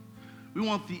We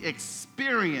want the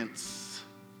experience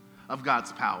of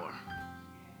God's power.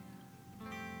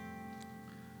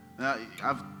 Now,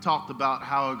 I've talked about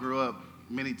how I grew up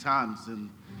many times, and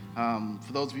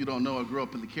for those of you who don't know, I grew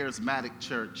up in the charismatic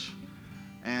church,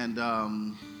 and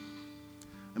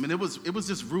it was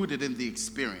just rooted in the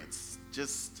experience.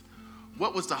 Just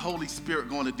what was the Holy Spirit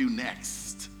going to do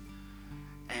next?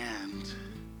 And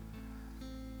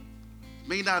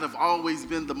may not have always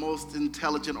been the most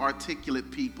intelligent,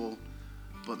 articulate people,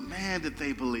 but man, did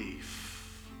they believe.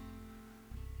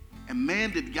 And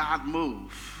man, did God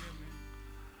move.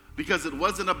 Because it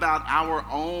wasn't about our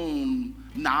own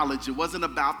knowledge. It wasn't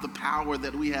about the power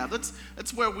that we have.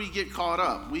 That's where we get caught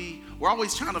up. We're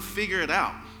always trying to figure it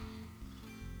out.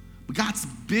 But God's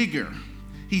bigger.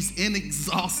 He's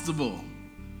inexhaustible.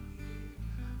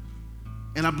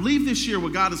 And I believe this year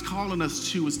what God is calling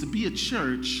us to is to be a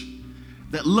church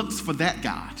that looks for that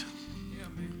God.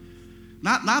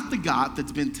 Not the God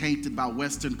that's been tainted by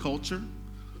Western culture,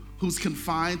 who's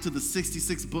confined to the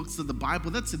 66 books of the Bible.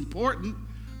 That's important,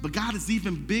 but God is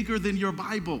even bigger than your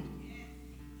Bible.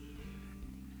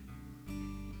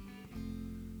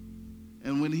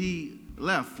 And when he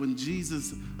left, when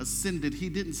Jesus ascended, he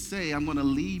didn't say, I'm going to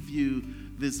leave you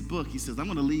this book. He says, I'm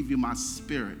going to leave you my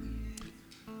spirit.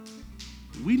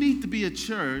 We need to be a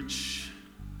church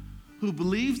who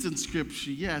believes in Scripture,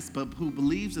 yes, but who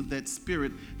believes in that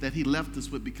Spirit that he left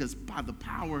us with, because by the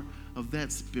power of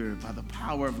that Spirit, by the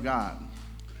power of God,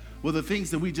 will the things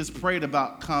that we just prayed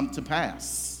about come to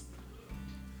pass?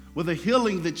 Will the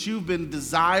healing that you've been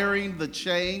desiring, the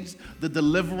change, the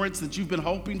deliverance that you've been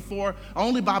hoping for,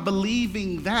 only by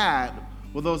believing that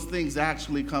will those things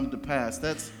actually come to pass?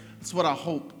 That's what I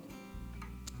hope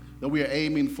that we are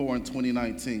aiming for in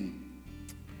 2019.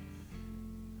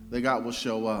 That God will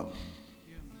show up.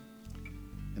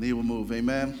 And he will move.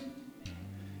 Amen?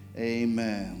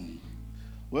 Amen.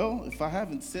 Well, if I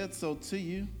haven't said so to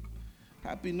you,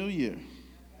 Happy New Year.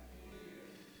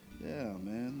 Yeah,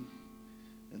 man.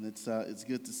 And it's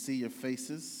good to see your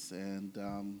faces.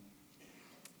 And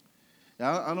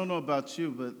I don't know about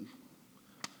you, but I'm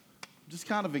just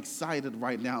kind of excited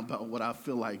right now about what I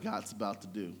feel like God's about to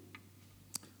do.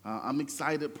 I'm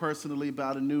excited personally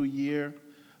about a new year.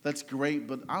 That's great,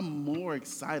 but I'm more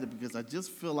excited because I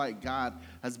just feel like God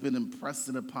has been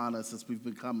impressing upon us as we've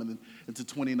been coming into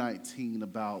 2019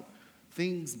 about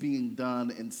things being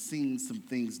done and seeing some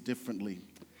things differently,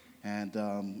 and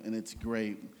it's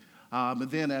great.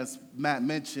 And then, as Matt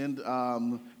mentioned,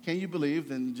 can you believe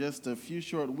in just a few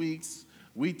short weeks,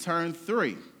 we turned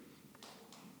 3.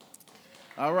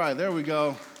 All right, there we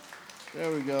go.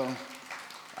 There we go.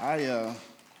 I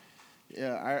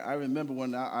remember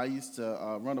when I used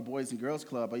to run a Boys and Girls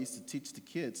Club, I used to teach the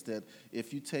kids that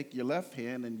if you take your left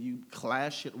hand and you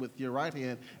clash it with your right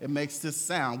hand, it makes this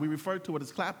sound. We refer to it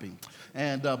as clapping.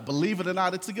 And believe it or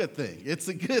not, it's a good thing. It's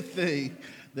a good thing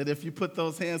that if you put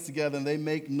those hands together and they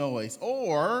make noise.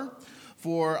 Or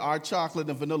for our chocolate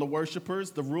and vanilla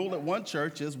worshipers, the rule at one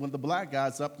church is when the black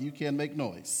guy's up, you can make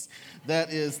noise.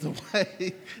 That is the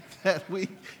way that we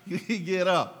get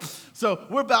up. So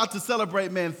we're about to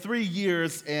celebrate, man, 3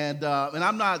 years, and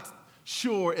I'm not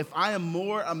sure if I am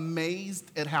more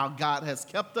amazed at how God has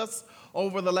kept us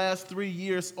over the last 3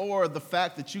 years or the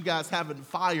fact that you guys haven't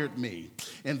fired me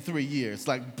in 3 years.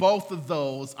 Like, both of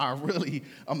those are really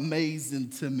amazing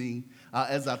to me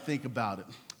as I think about it.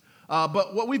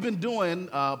 But what we've been doing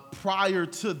prior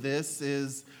to this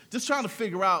is just trying to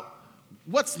figure out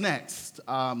what's next.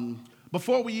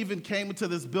 Before we even came into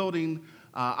this building,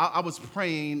 I was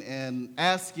praying and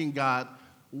asking God,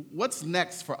 what's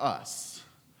next for us?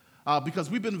 Because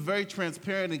we've been very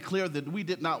transparent and clear that we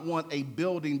did not want a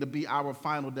building to be our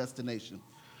final destination.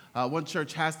 One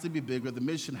church has to be bigger. The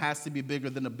mission has to be bigger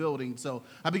than a building. So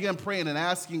I began praying and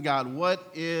asking God,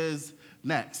 what is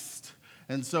next?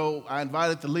 And so I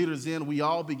invited the leaders in. We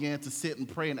all began to sit and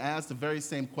pray and ask the very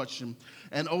same question.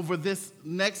 And over this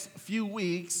next few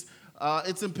weeks,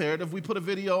 it's imperative. We put a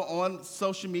video on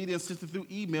social media and sent it through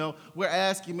email. We're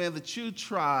asking, man, that you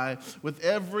try with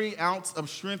every ounce of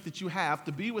strength that you have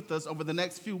to be with us over the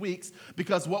next few weeks,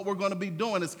 because what we're going to be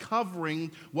doing is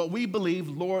covering what we believe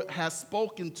Lord has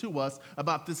spoken to us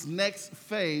about this next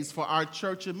phase for our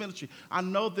church and ministry. I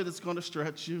know that it's going to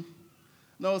stretch you.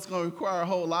 I know it's going to require a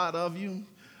whole lot of you,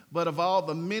 but of all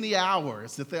the many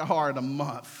hours that there are in a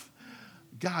month,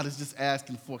 God is just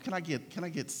asking for, can I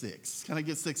get 6? Can I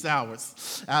get 6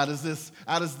 hours out of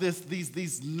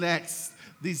these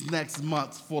next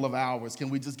months full of hours? Can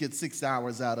we just get 6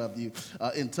 hours out of you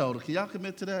in total? Can y'all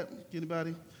commit to that?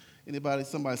 Anybody?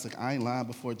 Somebody's like, I ain't lying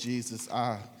before Jesus.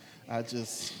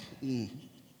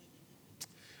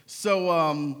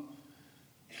 So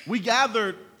We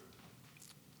gathered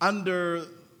under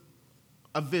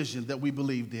a vision that we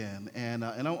believed in, and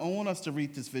I want us to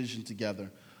read this vision together.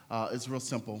 It's real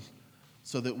simple,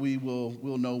 so that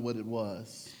we'll know what it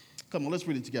was. Come on, let's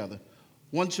read it together.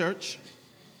 One church.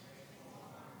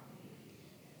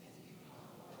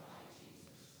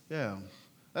 Yeah.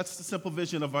 That's the simple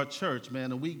vision of our church,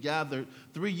 man. And we gathered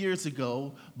 3 years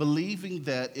ago believing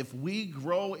that if we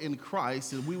grow in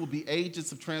Christ, and we will be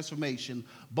agents of transformation,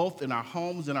 both in our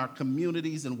homes, in our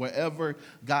communities, and wherever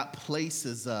God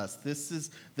places us. This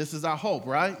is our hope,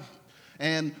 right?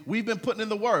 And we've been putting in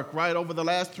the work, right, over the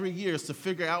last 3 years to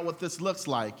figure out what this looks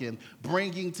like and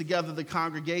bringing together the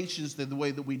congregations the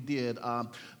way that we did,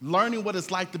 learning what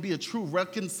it's like to be a true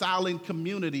reconciling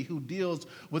community who deals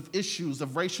with issues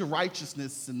of racial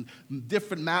righteousness and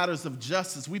different matters of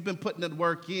justice. We've been putting that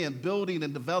work in, building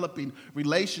and developing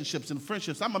relationships and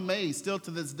friendships. I'm amazed still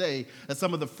to this day at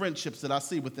some of the friendships that I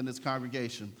see within this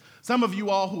congregation. Some of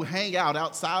you all who hang out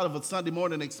outside of a Sunday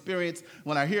morning experience,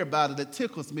 when I hear about it, it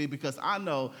tickles me because I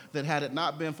know that had it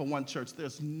not been for one church,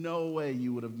 there's no way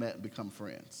you would have met and become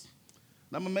friends.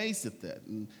 And I'm amazed at that.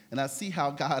 And I see how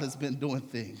God has been doing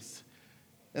things.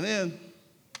 And then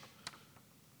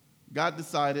God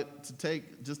decided to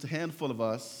take just a handful of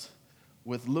us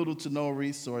with little to no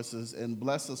resources and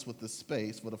bless us with the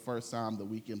space for the first time that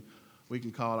we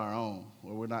can call our own,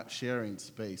 where we're not sharing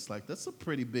space. Like, that's a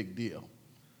pretty big deal.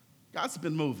 God's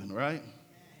been moving, right?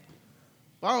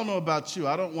 Well, I don't know about you.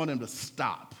 I don't want him to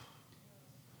stop.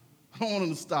 I don't want him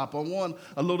to stop. I want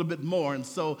a little bit more. And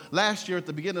so last year, at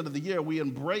the beginning of the year, we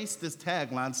embraced this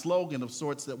tagline, slogan of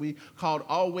sorts that we called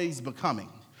Always Becoming.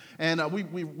 And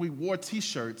we wore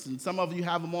T-shirts, and some of you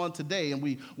have them on today, and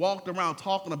we walked around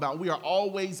talking about we are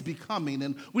always becoming,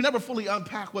 and we never fully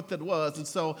unpacked what that was. And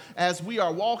so as we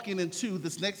are walking into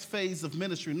this next phase of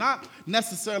ministry, not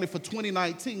necessarily for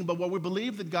 2019, but where we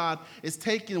believe that God is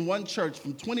taking one church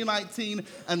from 2019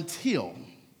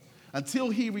 until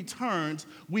he returns,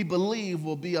 we believe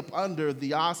will be up under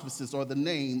the auspices or the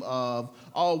name of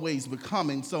Always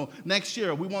Becoming. So next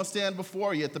year, we won't stand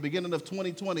before you at the beginning of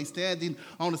 2020, standing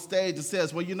on the stage and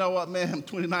says, well, you know what, man,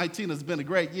 2019 has been a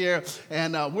great year,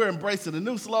 and we're embracing a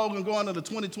new slogan going into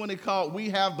 2020 called We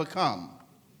Have Become.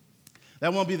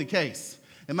 That won't be the case.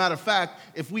 As a matter of fact,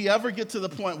 if we ever get to the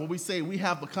point where we say we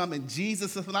have become and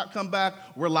Jesus has not come back,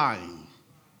 we're lying.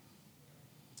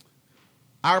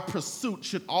 Our pursuit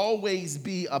should always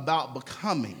be about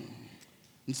becoming.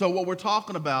 And so what we're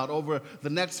talking about over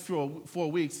the next 4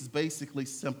 weeks is basically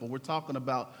simple. We're talking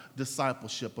about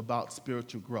discipleship, about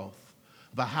spiritual growth,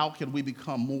 about how can we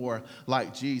become more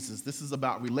like Jesus. This is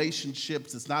about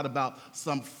relationships. It's not about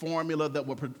some formula that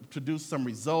will produce some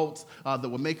results that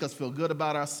will make us feel good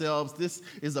about ourselves. This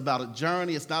is about a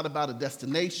journey. It's not about a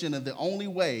destination. And the only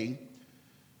way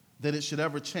that it should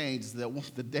ever change is that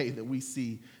the day that we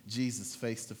see Jesus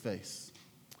face to face.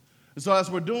 And so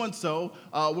as we're doing so,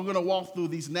 we're going to walk through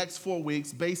these next 4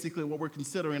 weeks, basically what we're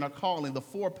considering or calling the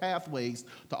 4 pathways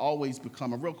to always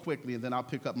become. And real quickly, and then I'll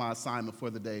pick up my assignment for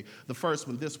the day. The first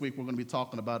one this week we're going to be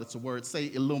talking about, it's a word,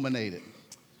 say illuminated.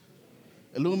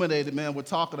 Illuminated, man, we're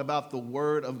talking about the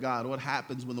Word of God. What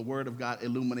happens when the Word of God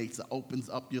illuminates, it opens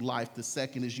up your life. The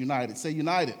second is united. Say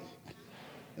united.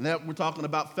 And then we're talking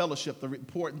about fellowship, the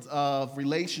importance of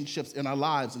relationships in our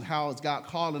lives, and how is God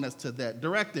calling us to that.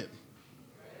 Directed.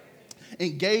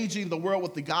 Engaging the world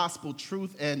with the gospel,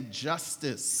 truth, and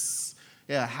justice.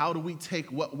 Yeah, how do we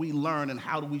take what we learn and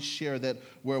how do we share that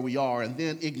where we are? And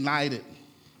then ignited.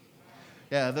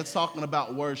 Yeah, that's talking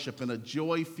about worship and a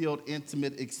joy-filled,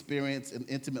 intimate experience and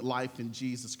intimate life in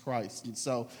Jesus Christ. And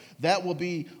so that will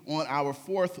be on our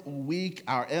 4th week,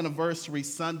 our anniversary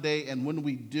Sunday. And when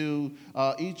we do,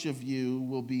 each of you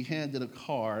will be handed a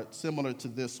card similar to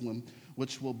this one,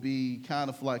 which will be kind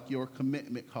of like your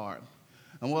commitment card.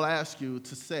 And we'll ask you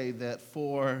to say that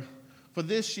for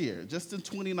this year, just in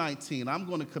 2019, I'm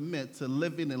going to commit to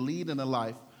living and leading a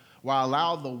life where I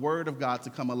allow the Word of God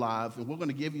to come alive. And we're going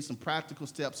to give you some practical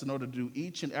steps in order to do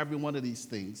each and every one of these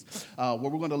things, where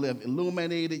we're going to live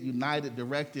illuminated, united,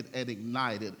 directed, and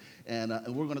ignited. And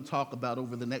we're going to talk about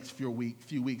over the next few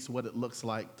weeks what it looks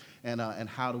like and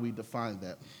how do we define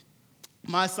that.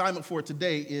 My assignment for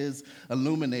today is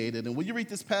illuminated. And will you read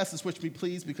this passage with me,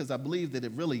 please? Because I believe that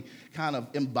it really kind of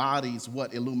embodies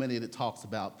what illuminated talks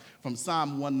about. From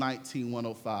Psalm 119,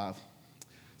 105. It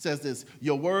says this,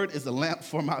 your word is a lamp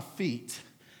for my feet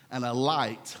and a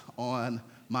light on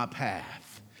my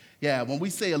path. Yeah, when we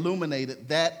say illuminated,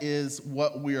 that is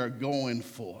what we are going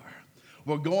for.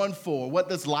 We're going for what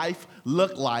does life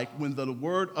look like when the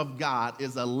Word of God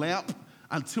is a lamp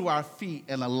unto our feet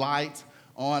and a light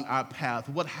on our path.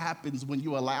 What happens when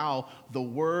you allow the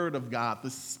Word of God,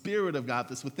 the Spirit of God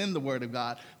that's within the Word of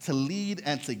God, to lead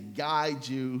and to guide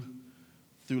you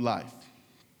through life?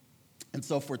 And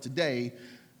so for today,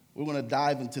 we're going to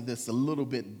dive into this a little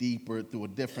bit deeper through a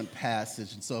different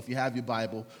passage. And so if you have your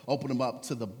Bible, open them up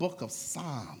to the book of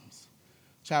Psalms,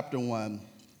 chapter 1,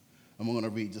 and we're going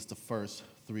to read just the first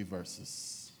 3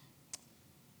 verses.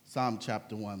 Psalm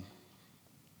chapter 1.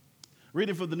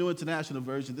 Reading from the New International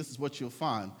Version, this is what you'll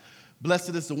find. Blessed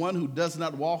is the one who does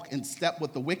not walk in step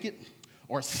with the wicked,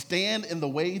 or stand in the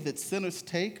way that sinners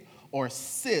take, or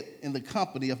sit in the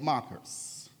company of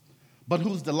mockers, but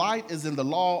whose delight is in the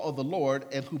law of the Lord,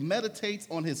 and who meditates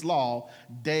on his law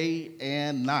day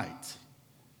and night.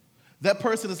 That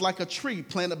person is like a tree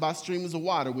planted by streams of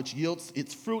water, which yields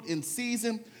its fruit in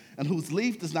season, and whose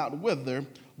leaf does not wither.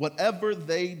 Whatever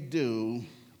they do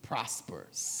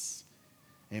prospers.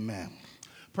 Amen.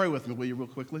 Pray with me, will you, real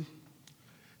quickly?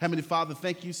 Heavenly Father,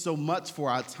 thank you so much for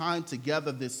our time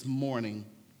together this morning.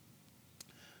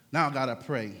 Now, God, I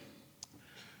pray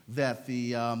that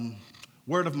the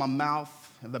word of my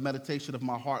mouth and the meditation of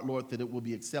my heart, Lord, that it will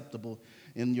be acceptable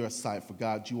in your sight. For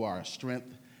God, you are our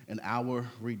strength and our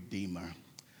Redeemer.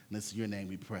 And this is your name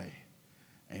we pray.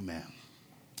 Amen.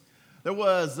 There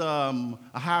was a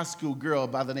high school girl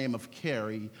by the name of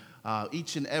Carrie.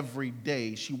 Each and every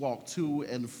day, she walked to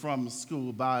and from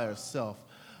school by herself.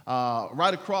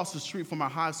 Right across the street from our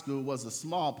high school was a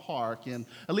small park, and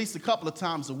at least a couple of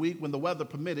times a week, when the weather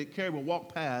permitted, Carrie would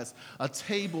walk past a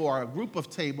table or a group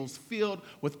of tables filled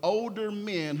with older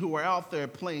men who were out there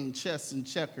playing chess and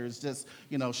checkers, just,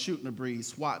 shooting the breeze,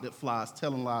 swatting at flies,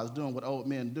 telling lies, doing what old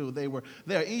men do. They were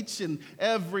there each and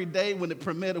every day when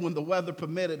the weather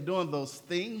permitted, doing those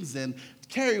things. And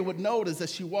Carrie would notice as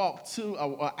she walked to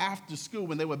after school,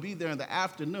 when they would be there in the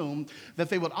afternoon, that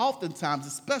they would oftentimes,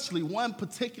 especially one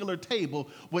particular table,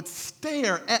 would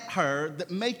stare at her,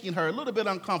 making her a little bit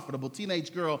uncomfortable.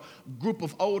 Teenage girl, group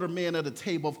of older men at a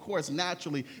table. Of course,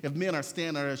 naturally, if men are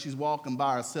standing there as she's walking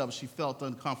by herself, she felt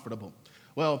uncomfortable.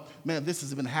 Well, man, this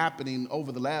has been happening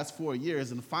over the last 4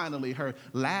 years, and finally her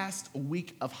last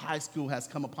week of high school has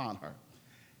come upon her.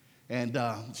 And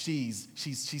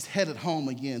she's headed home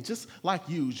again, just like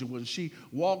usual. When she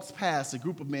walks past a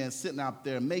group of men sitting out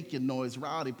there making noise,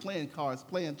 rowdy, playing cards,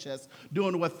 playing chess,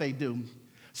 doing what they do.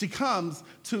 She comes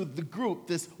to the group,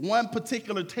 this one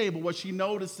particular table, where she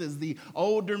notices the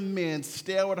older men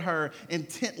stare at her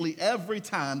intently every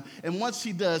time. And once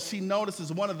she does, she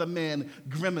notices one of the men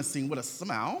grimacing with a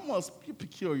smile, almost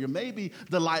peculiar, maybe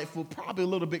delightful, probably a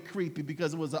little bit creepy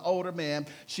because it was an older man.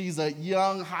 She's a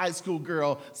young high school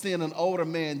girl seeing an older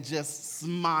man just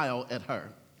smile at her.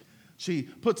 She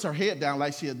puts her head down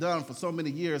like she had done for so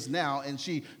many years now, and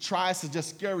she tries to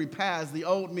just scurry past the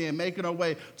old men, making her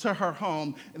way to her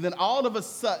home. And then all of a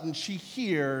sudden, she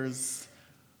hears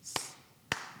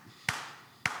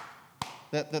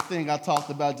that thing I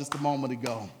talked about just a moment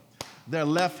ago. Their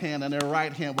left hand and their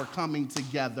right hand were coming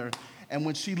together. And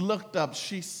when she looked up,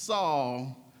 she saw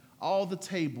all the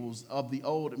tables of the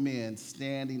old men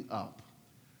standing up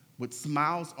with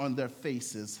smiles on their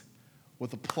faces,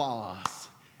 with applause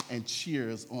and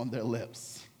cheers on their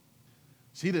lips.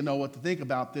 She didn't know what to think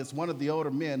about this. One of the older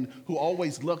men, who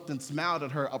always looked and smiled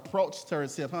at her, approached her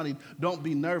and said, "Honey, don't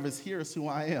be nervous. Here's who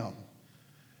I am."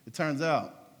 It turns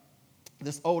out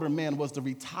this older man was the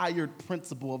retired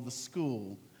principal of the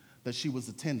school that she was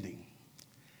attending.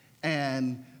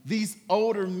 And these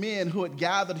older men who had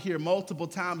gathered here multiple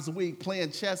times a week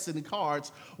playing chess and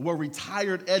cards were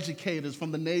retired educators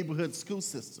from the neighborhood school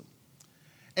system.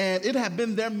 And it had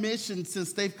been their mission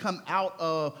since they've come out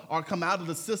of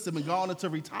the system and gone into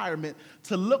retirement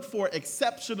to look for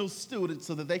exceptional students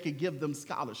so that they could give them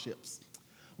scholarships.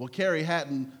 What Carrie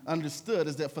hadn't understood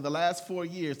is that for the last 4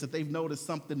 years that they've noticed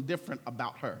something different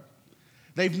about her.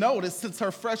 They've noticed since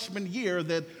her freshman year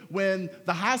that when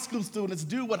the high school students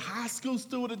do what high school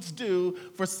students do,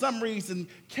 for some reason,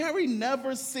 Carrie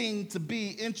never seemed to be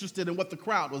interested in what the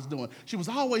crowd was doing. She was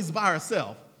always by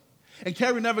herself. And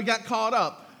Carrie never got caught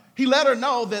up. He let her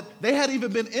know that they had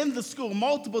even been in the school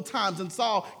multiple times and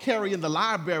saw Carrie in the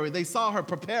library. They saw her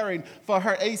preparing for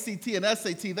her ACT and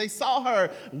SAT. They saw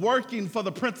her working for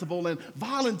the principal and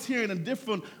volunteering in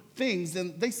different things.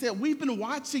 And they said, "We've been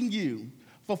watching you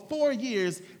for 4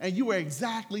 years, and you are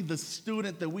exactly the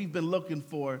student that we've been looking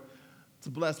for to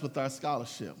bless with our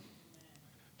scholarship."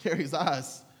 Carrie's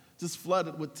eyes just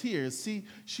flooded with tears. See,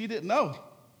 she didn't know.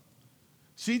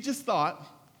 She just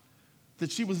thought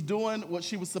that she was doing what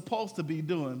she was supposed to be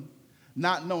doing,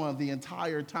 not knowing the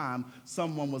entire time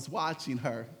someone was watching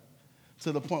her,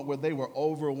 to the point where they were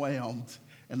overwhelmed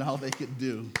and all they could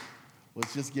do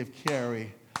was just give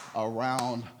Carrie a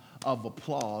round of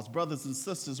applause. Brothers and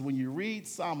sisters, when you read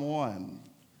Psalm 1,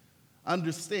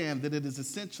 understand that it is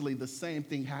essentially the same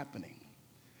thing happening.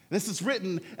 This is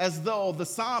written as though the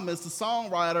psalmist, the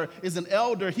songwriter, is an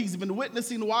elder. He's been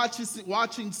witnessing,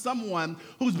 watching someone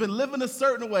who's been living a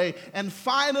certain way, and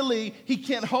finally he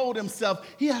can't hold himself.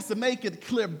 He has to make it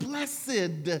clear.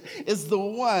 Blessed is the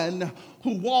one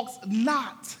who walks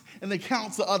not in the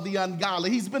counsel of the ungodly.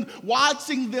 He's been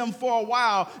watching them for a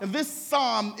while, and this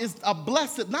psalm is a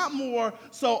blessed, not more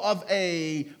so of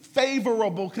a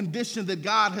favorable condition that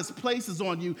God has places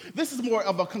on you. This is more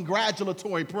of a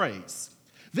congratulatory praise.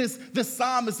 This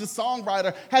psalmist, this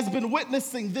songwriter, has been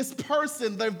witnessing this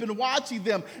person. They've been watching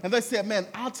them, and they said, man,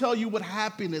 I'll tell you what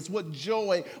happiness, what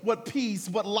joy, what peace,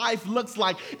 what life looks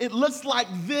like. It looks like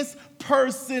this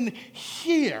person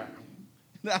here.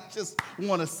 And I just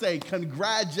want to say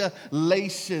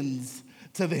congratulations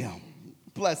to them.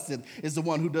 Blessed is the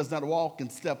one who does not walk in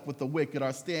step with the wicked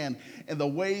or stand in the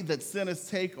way that sinners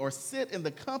take or sit in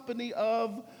the company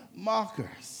of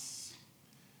mockers.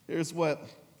 Here's what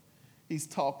he's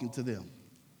talking to them,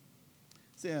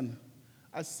 saying,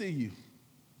 I see you.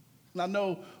 And I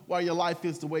know why your life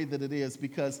is the way that it is,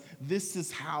 because this is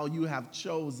how you have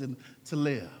chosen to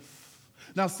live.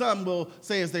 Now, some will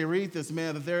say as they read this,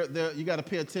 man, that you got to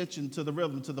pay attention to the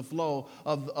rhythm, to the flow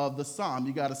of the psalm.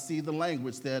 You got to see the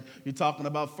language that you're talking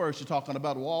about first. You're talking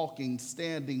about walking,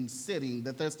 standing, sitting,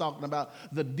 that there's talking about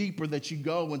the deeper that you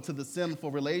go into the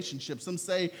sinful relationship. Some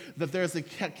say that there's a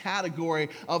category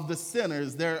of the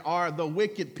sinners. There are the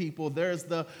wicked people. There's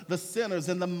the sinners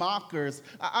and the mockers.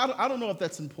 I don't know if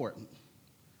that's important.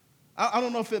 I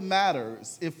don't know if it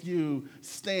matters if you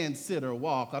stand, sit, or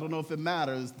walk. I don't know if it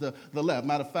matters the left.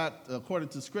 Matter of fact, according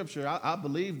to Scripture, I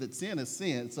believe that sin is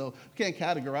sin. So we can't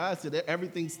categorize it.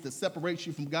 Everything that separates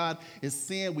you from God is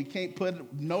sin. We can't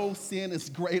put no sin is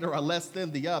greater or less than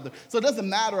the other. So it doesn't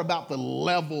matter about the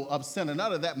level of sin.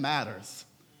 None of that matters.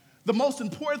 The most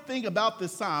important thing about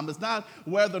this psalm is not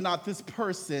whether or not this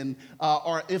person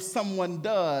or if someone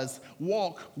does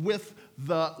walk with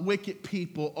the wicked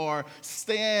people or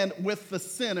stand with the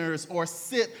sinners or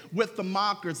sit with the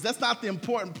mockers. That's not the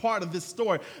important part of this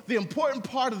story. The important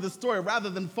part of the story,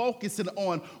 rather than focusing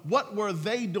on what were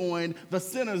they doing, the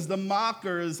sinners, the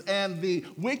mockers, and the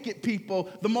wicked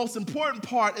people, the most important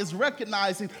part is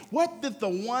recognizing what did the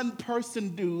one person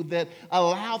do that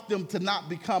allowed them to not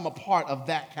become a part of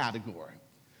that category.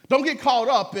 Don't get caught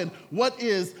up in what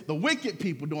is the wicked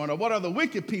people doing, or what are the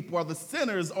wicked people or the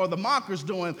sinners or the mockers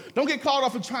doing. Don't get caught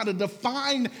up in trying to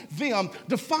define them.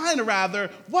 Define, rather,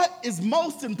 what is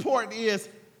most important is,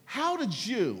 how did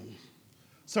you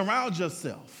surround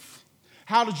yourself?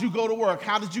 How did you go to work?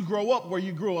 How did you grow up where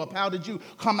you grew up? How did you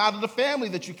come out of the family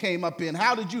that you came up in?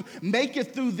 How did you make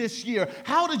it through this year?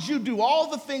 How did you do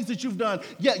all the things that you've done,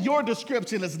 yet your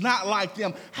description is not like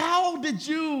them? How did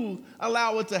you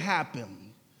allow it to happen?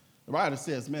 The writer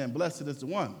says, man, blessed is the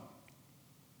one.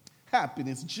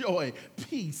 Happiness, joy,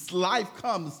 peace, life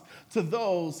comes to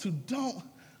those who don't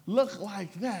look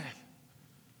like that.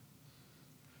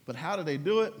 But how do they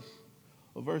do it?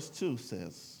 Well, verse 2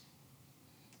 says,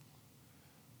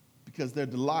 because their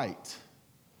delight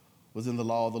was in the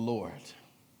law of the Lord,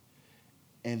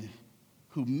 and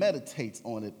who meditates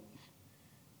on it,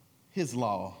 his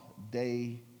law,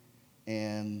 day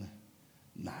and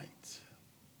night.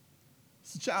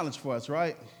 It's a challenge for us,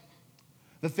 right?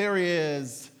 That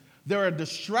there are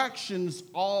distractions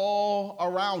all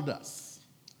around us.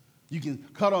 You can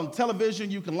cut on television,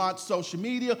 you can launch social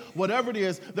media, whatever it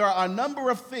is. There are a number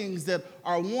of things that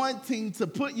are wanting to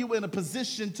put you in a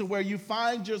position to where you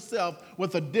find yourself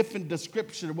with a different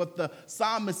description. What the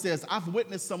psalmist says, I've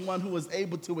witnessed someone who was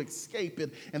able to escape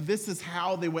it, and this is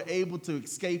how they were able to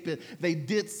escape it. They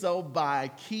did so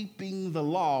by keeping the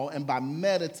law and by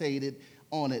meditating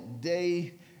on it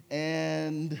day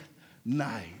and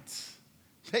night.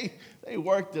 They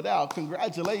worked it out.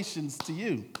 Congratulations to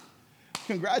you.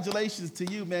 Congratulations to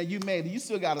you, man. You made it. You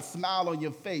still got a smile on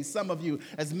your face. Some of you,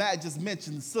 as Matt just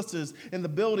mentioned, sisters in the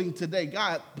building today,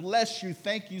 God bless you.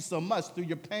 Thank you so much. Through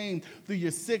your pain, through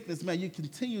your sickness, man, you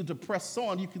continue to press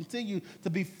on. You continue to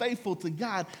be faithful to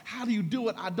God. How do you do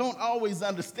it? I don't always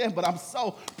understand, but I'm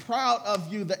so proud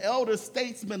of you. The elder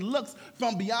statesman looks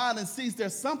from beyond and sees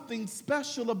there's something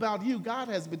special about you. God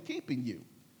has been keeping you.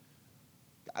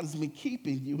 God has been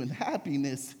keeping you, and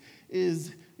happiness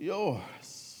is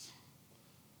yours.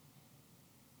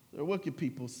 There are wicked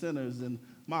people, sinners, and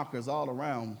mockers all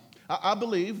around. I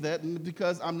believe that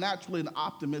because I'm naturally an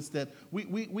optimist, that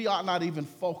we ought not even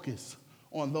focus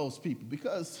on those people.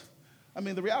 Because,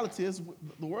 the reality is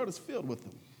the world is filled with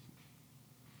them.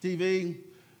 TV,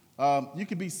 You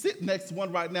could be sitting next to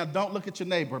one right now. Don't look at your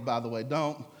neighbor, by the way.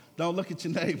 Don't look at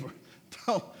your neighbor.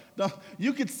 Don't.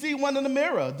 You could see one in the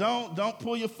mirror. Don't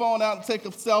pull your phone out and take a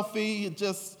selfie.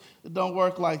 It don't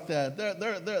work like that.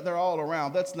 They're all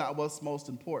around. That's not what's most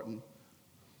important.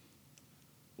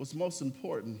 What's most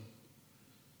important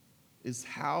is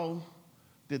how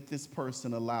did this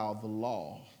person allow the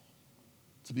law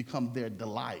to become their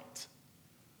delight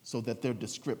so that their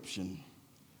description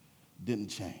didn't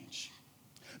change.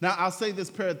 Now, I'll say this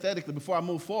parenthetically before I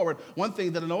move forward. One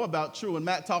thing that I know about true, and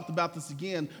Matt talked about this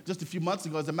again just a few months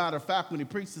ago, as a matter of fact, when he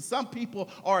preached, is some people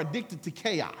are addicted to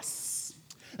chaos.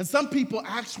 And some people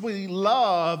actually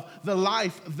love the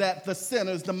life that the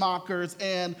sinners, the mockers,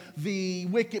 and the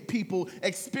wicked people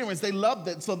experience. They love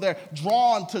that, so they're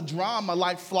drawn to drama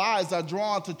like flies are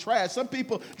drawn to trash. Some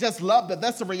people just love that.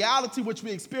 That's a reality which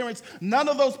we experience. None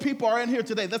of those people are in here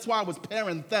today. That's why I was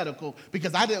parenthetical,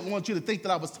 because I didn't want you to think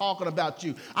that I was talking about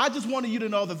you. I just wanted you to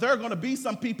know that there are going to be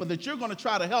some people that you're going to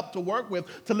try to help, to work with,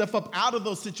 to lift up out of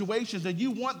those situations, and you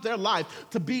want their life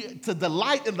to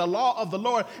delight in the law of the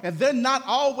Lord, and they're not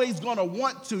always going to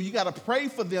want to. You got to pray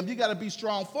for them. You got to be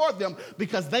strong for them,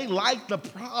 because they like the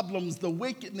problems, the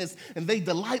wickedness, and they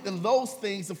delight in those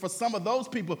things. And for some of those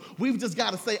people, we've just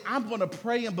got to say, I'm going to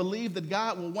pray and believe that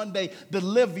God will one day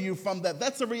deliver you from that.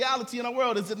 That's a reality in our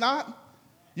world, is it not?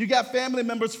 You got family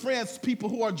members, friends, people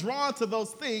who are drawn to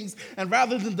those things, and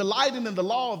rather than delighting in the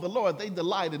law of the Lord, they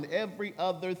delight in every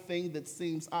other thing that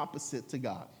seems opposite to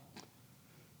God.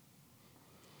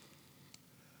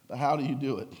 But how do you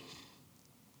do it?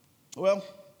 Well,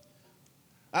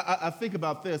 I think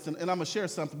about this, and I'm going to share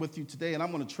something with you today, and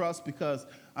I'm going to trust, because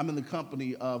I'm in the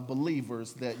company of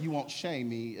believers, that you won't shame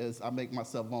me as I make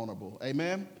myself vulnerable.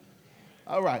 Amen?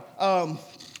 All right.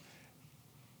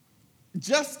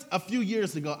 Just a few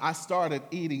years ago, I started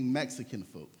eating Mexican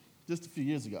food. Just a few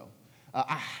years ago.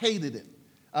 I hated it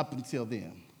up until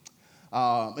then.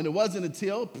 And it wasn't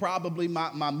until probably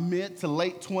my mid to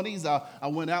late 20s, I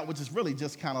went out, which is really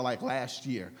just kind of like last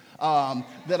year,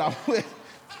 that I went.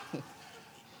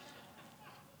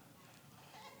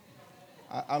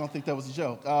 I don't think that was a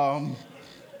joke. I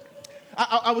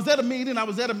was at a meeting,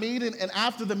 and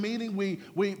after the meeting,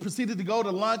 we proceeded to go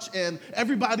to lunch, and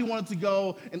everybody wanted to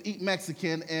go and eat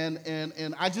Mexican,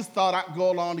 and I just thought I'd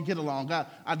go along to get along.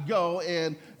 I'd go,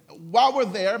 and while we're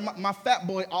there, my fat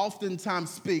boy oftentimes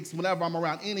speaks whenever I'm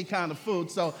around any kind of food,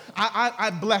 so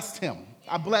I blessed him.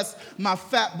 I blessed my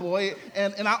fat boy,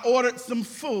 and I ordered some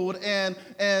food, and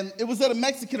it was at a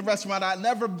Mexican restaurant I'd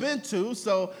never been to,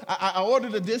 so I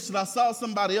ordered a dish that I saw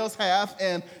somebody else have,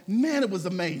 and man, it was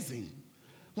amazing.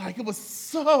 Like, it was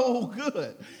so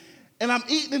good. And I'm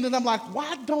eating it, and I'm like,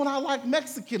 why don't I like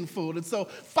Mexican food? And so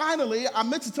finally, I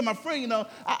mentioned to my friend,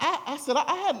 I said,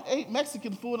 I hadn't ate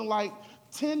Mexican food in like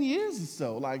 10 years or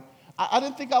so. Like, I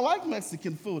didn't think I liked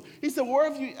Mexican food. He said,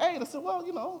 where have you ate? I said, well,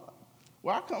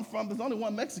 where I come from, there's only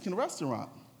one Mexican restaurant,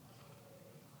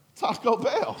 Taco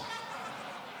Bell.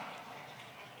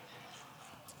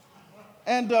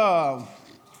 And,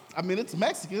 it's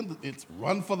Mexican. It's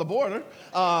run for the border.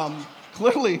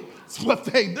 Clearly, it's what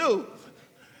they do.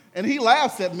 And he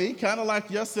laughs at me, kind of like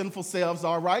your sinful selves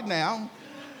are right now.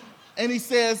 And he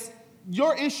says,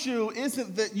 your issue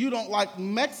isn't that you don't like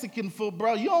Mexican food,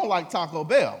 bro. You don't like Taco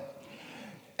Bell.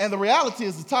 And the reality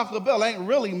is, the Taco Bell ain't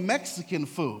really Mexican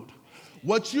food.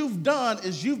 What you've done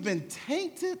is you've been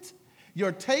tainted.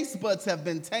 Your taste buds have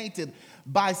been tainted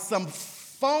by some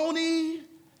phony,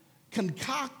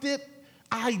 concocted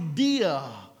idea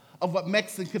of what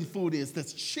Mexican food is,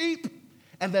 that's cheap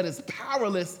and that is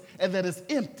powerless and that is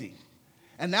empty.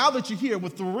 And now that you're here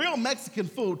with the real Mexican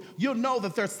food, you'll know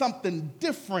that there's something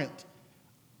different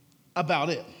about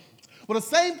it. Well, the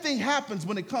same thing happens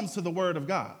when it comes to the Word of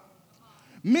God.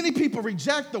 Many people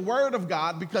reject the Word of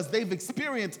God because they've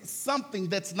experienced something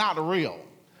that's not real,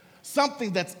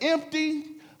 something that's empty,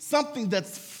 something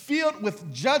that's filled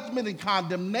with judgment and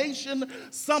condemnation,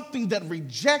 something that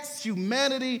rejects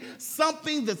humanity,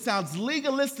 something that sounds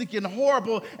legalistic and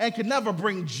horrible and can never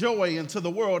bring joy into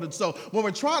the world. And so when we're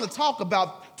trying to talk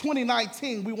about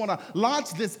 2019, we want to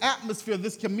launch this atmosphere,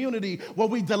 this community where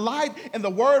we delight in the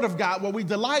Word of God, where we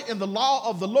delight in the law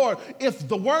of the Lord. If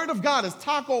the Word of God is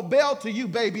Taco Bell to you,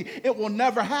 baby, it will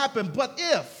never happen. But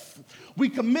if we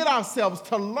commit ourselves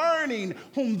to learning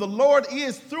whom the Lord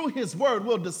is through his word,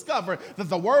 we'll discover that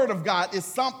the word of God is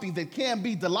something that can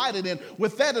be delighted in.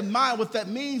 With that in mind, what that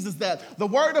means is that the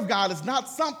word of God is not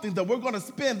something that we're going to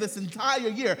spend this entire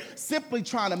year simply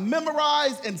trying to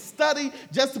memorize and study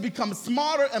just to become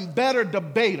smarter and better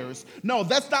debaters. No,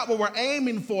 that's not what we're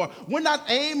aiming for. We're not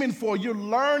aiming for you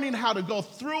learning how to go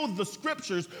through the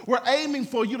scriptures. We're aiming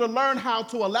for you to learn how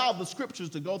to allow the scriptures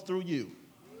to go through you.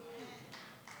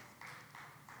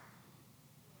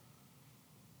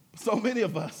 So many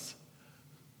of us,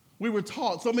 we were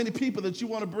taught, so many people that you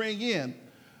want to bring in.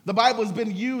 The Bible has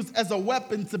been used as a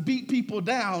weapon to beat people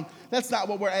down. That's not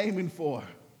what we're aiming for.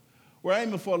 We're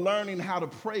aiming for learning how to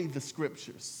pray the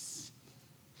scriptures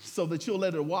so that you'll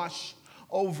let it wash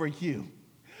over you.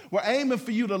 We're aiming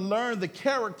for you to learn the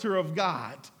character of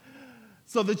God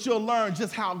so that you'll learn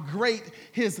just how great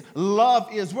his love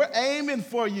is. We're aiming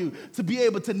for you to be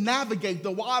able to navigate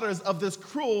the waters of this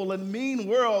cruel and mean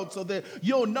world so that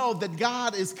you'll know that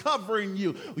God is covering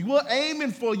you. We're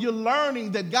aiming for you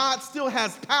learning that God still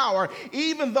has power,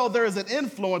 even though there is an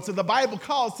influence. And the Bible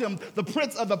calls him the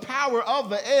prince of the power of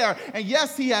the air. And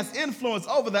yes, he has influence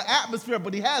over the atmosphere,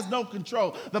 but he has no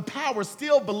control. The power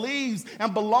still believes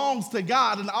and belongs to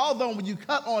God. And although when you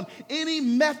cut on any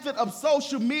method of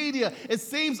social media, it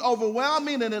seems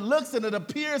overwhelming and it looks and it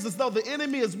appears as though the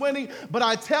enemy is winning, but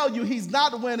I tell you, he's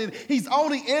not winning. He's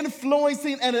only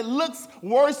influencing, and it looks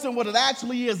worse than what it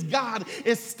actually is. God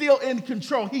is still in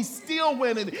control. He's still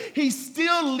winning. He's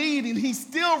still leading. He's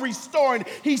still restoring.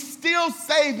 He's still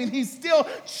saving. He's still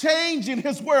changing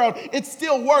his world. It's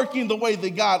still working the way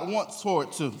that God wants for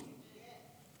it to.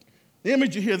 The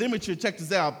image you hear, check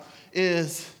this out,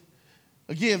 is,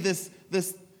 again, this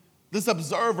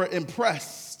observer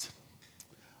impressed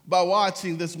by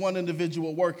watching this one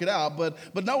individual work it out. But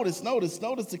notice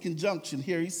the conjunction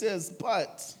here. He says,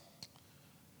 but,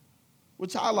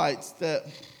 which highlights that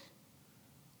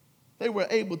they were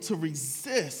able to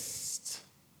resist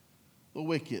the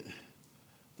wicked,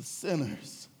 the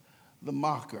sinners, the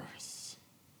mockers.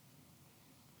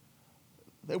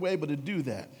 They were able to do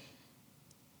that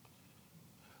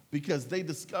because they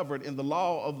discovered in the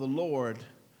law of the Lord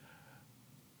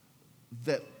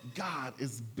that God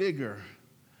is bigger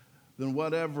than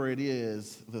whatever it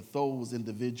is that those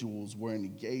individuals were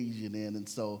engaging in. And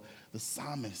so the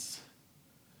psalmist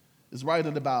is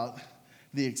writing about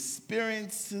the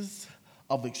experiences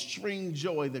of extreme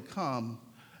joy that come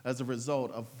as a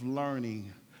result of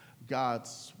learning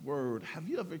God's word. Have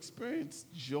you ever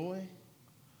experienced joy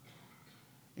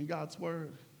in God's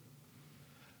word?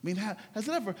 I mean, have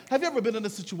you ever been in a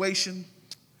situation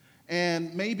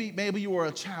and maybe you were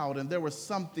a child and there was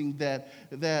something that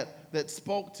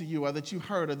spoke to you or that you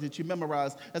heard or that you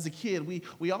memorized as a kid?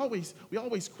 We always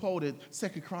quoted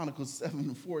 2 Chronicles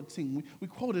 7:14. We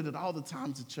quoted it all the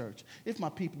times at church. If my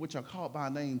people, which are called by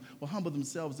name, will humble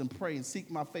themselves and pray and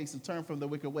seek my face and turn from their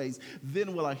wicked ways,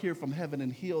 then will I hear from heaven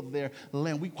and heal their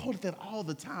land. We quoted that all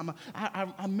the time.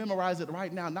 I memorize it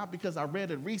right now, not because I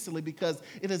read it recently, because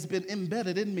it has been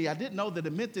embedded in me. I didn't know that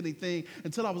it meant anything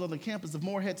until I was on the campus of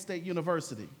Morehead State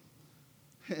University.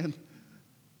 And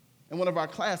one of our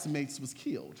classmates was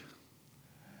killed.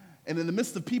 And in the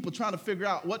midst of people trying to figure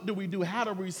out what do we do, how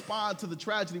to respond to the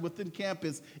tragedy within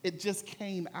campus, it just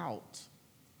came out.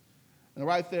 And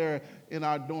right there in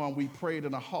our dorm, we prayed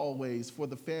in the hallways for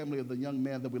the family of the young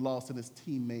man that we lost and his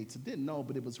teammates. I didn't know,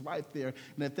 but it was right there.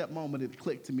 And at that moment, it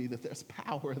clicked to me that there's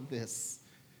power in this.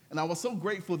 And I was so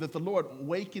grateful that the Lord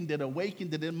awakened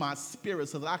it in my spirit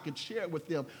so that I could share it with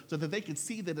them so that they could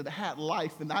see that it had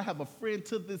life. And I have a friend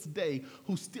to this day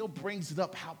who still brings it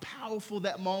up, how powerful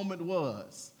that moment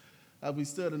was as we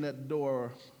stood in that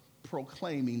door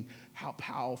proclaiming how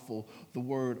powerful the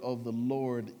word of the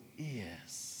Lord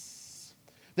is.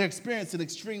 They experienced an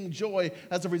extreme joy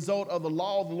as a result of the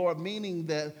law of the Lord, meaning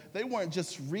that they weren't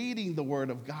just reading the word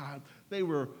of God, they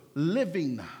were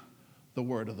living the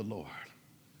word of the Lord.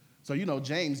 So,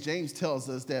 James tells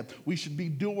us that we should be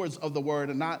doers of the word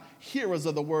and not hearers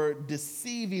of the word,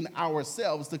 deceiving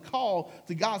ourselves. The call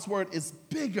to God's word is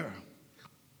bigger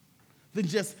than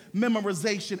just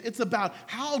memorization. It's about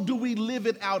how do we live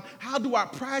it out? How do I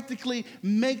practically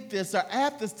make this or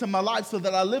add this to my life so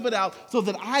that I live it out so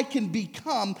that I can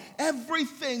become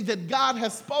everything that God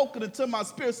has spoken into my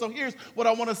spirit? So here's what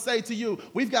I want to say to you.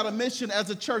 We've got a mission as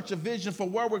a church, a vision for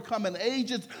where we're coming,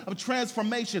 agents of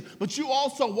transformation. But you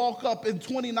also woke up in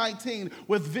 2019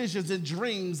 with visions and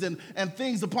dreams and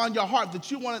things upon your heart that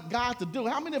you wanted God to do.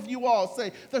 How many of you all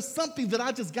say, there's something that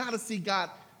I just got to see God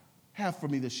have for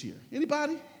me this year?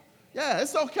 Anybody? Yeah,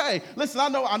 it's okay. Listen, I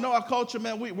know our culture,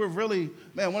 man, we're really,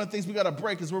 man, one of the things we got to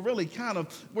break is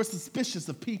we're suspicious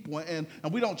of people and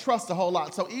we don't trust a whole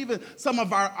lot. So even some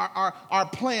of our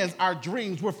plans, our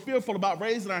dreams, we're fearful about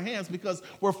raising our hands because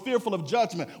we're fearful of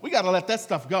judgment. We got to let that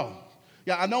stuff go.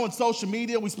 Yeah, I know in social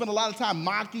media, we spend a lot of time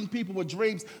mocking people with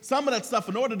dreams. Some of that stuff,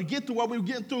 in order to get to what we're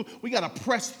getting through, we got to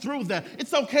press through that.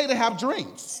 It's okay to have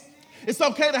dreams. It's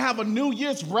okay to have a New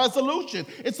Year's resolution.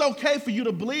 It's okay for you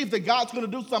to believe that God's going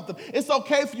to do something. It's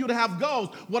okay for you to have goals.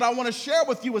 What I want to share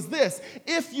with you is this.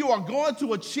 If you are going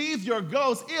to achieve your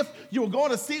goals, if you're going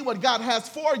to see what God has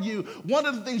for you, one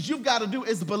of the things you've got to do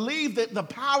is believe that the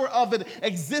power of it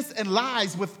exists and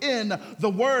lies within the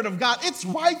Word of God. It's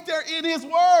right there in His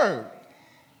Word.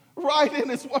 Right in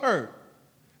His Word.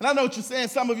 And I know what you're saying.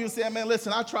 Some of you are saying, man,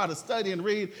 listen, I try to study and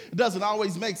read. It doesn't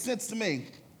always make sense to me.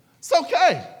 It's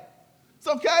okay. It's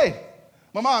okay.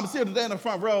 My mom is here today in the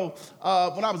front row.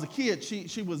 When I was a kid,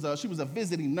 she was a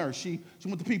visiting nurse. She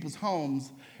went to people's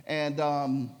homes, and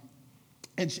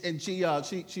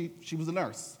she was a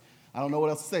nurse. I don't know what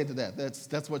else to say to that.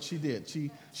 That's what she did.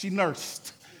 She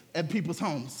nursed at people's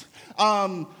homes.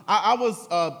 I was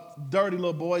a dirty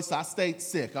little boy, so I stayed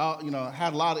sick. I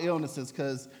had a lot of illnesses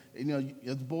because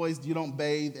as boys you don't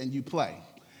bathe and you play,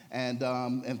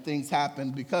 and things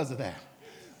happen because of that.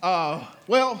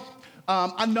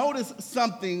 I noticed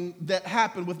something that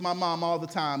happened with my mom all the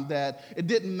time, that it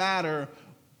didn't matter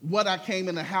what I came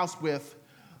in the house with,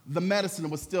 the medicine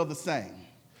was still the same.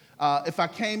 If I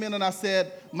came in and I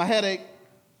said, my headache,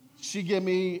 she give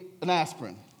me an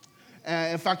aspirin.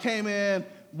 And if I came in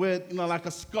with, like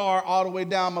a scar all the way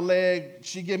down my leg,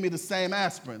 she give me the same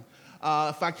aspirin.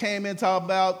 If I came in talking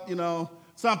about,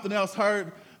 something else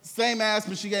hurt, same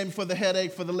aspirin she gave me for the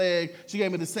headache, for the leg. She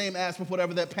gave me the same aspirin for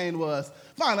whatever that pain was.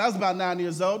 Finally, I was about 9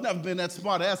 years old, never been that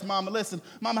smart. I asked Mama, listen,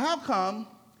 Mama, how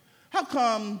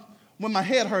come when my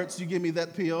head hurts, you give me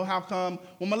that pill? How come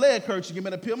when my leg hurts, you give me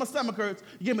that pill? My stomach hurts,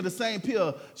 you give me the same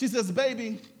pill. She says,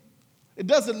 baby, it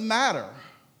doesn't matter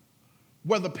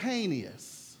where the pain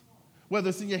is, whether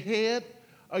it's in your head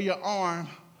or your arm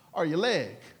or your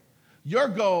leg. Your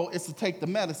goal is to take the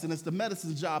medicine. It's the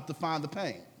medicine's job to find the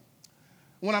pain.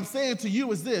 What I'm saying to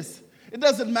you is this. It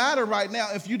doesn't matter right now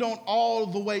if you don't all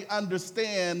the way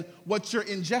understand what you're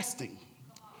ingesting.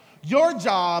 Your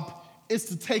job is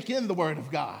to take in the Word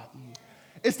of God.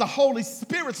 It's the Holy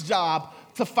Spirit's job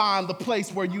to find the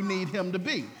place where you need Him to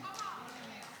be.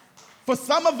 For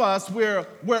some of us, we're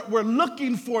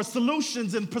looking for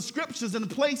solutions and prescriptions in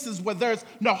places where there's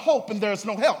no hope and there's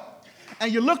no help.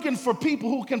 And you're looking for people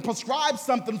who can prescribe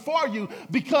something for you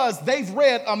because they've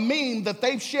read a meme that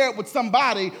they've shared with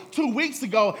somebody 2 weeks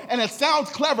ago, and it sounds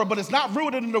clever, but it's not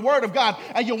rooted in the Word of God.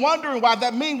 And you're wondering why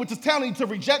that meme, which is telling you to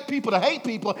reject people, to hate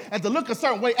people, and to look a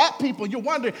certain way at people, you're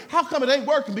wondering, how come it ain't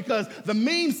working? Because the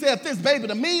meme said this, baby,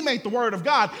 the meme ain't the Word of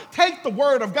God. Take the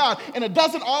Word of God, and it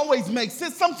doesn't always make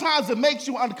sense. Sometimes it makes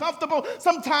you uncomfortable.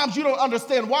 Sometimes you don't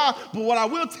understand why, but what I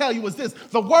will tell you is this,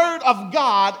 the Word of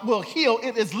God will heal.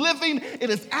 It is living,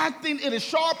 it is acting, it is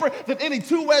sharper than any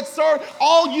two-edged sword.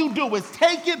 All you do is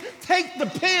take it, take the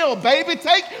pill, baby,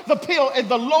 take the pill, and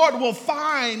the Lord will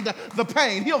find the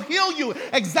pain. He'll heal you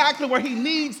exactly where He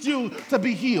needs you to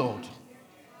be healed.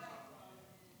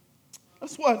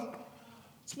 That's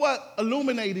what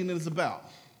illuminating is about.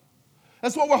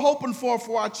 That's what we're hoping for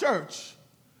our church,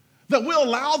 that we'll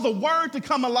allow the Word to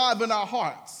come alive in our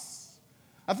hearts.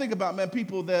 I think about, man,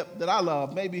 people that I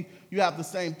love. Maybe you have the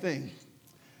same thing.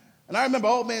 And I remember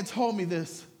old man told me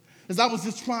this as I was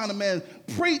just trying to, man,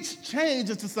 preach change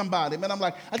into somebody. Man, I'm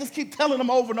like, I just keep telling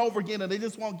them over and over again and they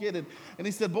just won't get it. And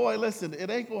he said, boy, listen, it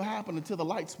ain't going to happen until the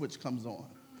light switch comes on.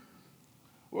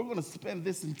 We're going to spend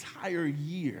this entire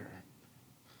year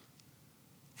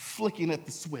flicking at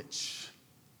the switch,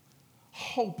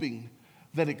 hoping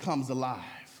that it comes alive,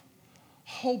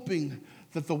 hoping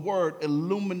that the Word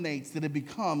illuminates, that it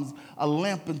becomes a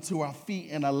lamp unto our feet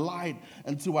and a light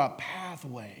unto our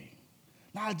pathway.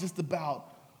 Not just about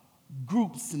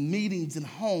groups and meetings and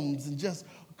homes and just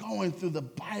going through the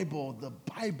Bible. The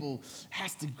Bible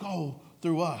has to go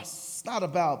through us. It's not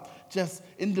about just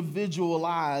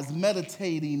individualized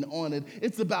meditating on it.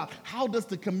 It's about how does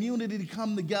the community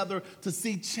come together to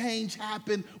see change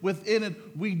happen within it.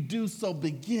 We do so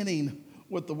beginning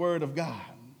with the Word of God.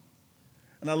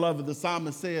 And I love it. The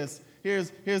psalmist says,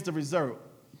 here's the result.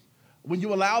 When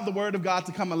you allow the Word of God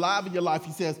to come alive in your life,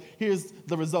 he says, here's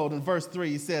the result. In verse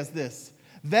 3, he says this,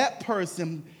 that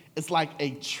person is like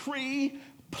a tree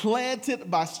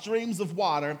planted by streams of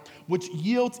water, which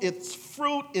yields its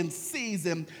fruit in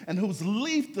season, and whose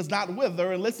leaf does not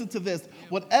wither. And listen to this,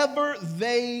 whatever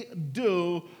they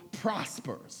do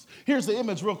prospers. Here's the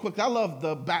image real quick. I love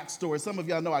the backstory. Some of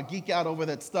y'all know I geek out over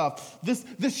that stuff. This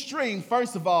stream,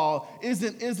 first of all,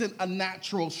 isn't a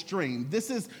natural stream. This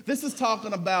is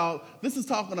talking about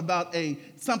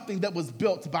something that was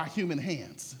built by human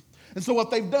hands. And so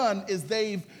what they've done is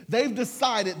they've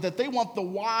decided that they want the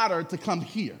water to come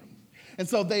here. And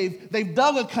so they've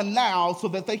dug a canal so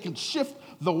that they can shift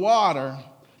the water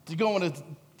to go in a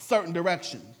certain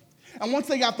direction. And once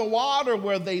they got the water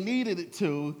where they needed it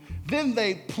to, then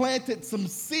they planted some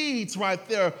seeds right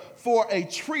there for a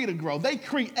tree to grow. They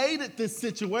created this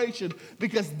situation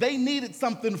because they needed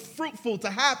something fruitful to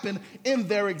happen in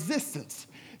their existence.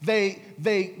 They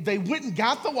went and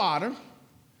got the water.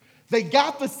 They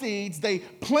got the seeds, they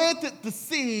planted the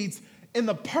seeds in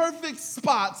the perfect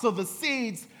spot so the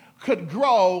seeds could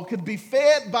grow, could be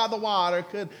fed by the water,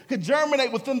 could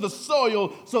germinate within the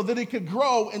soil so that it could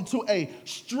grow into a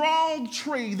strong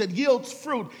tree that yields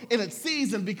fruit in its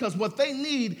season, because what they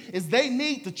need is they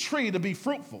need the tree to be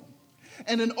fruitful.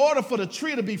 And in order for the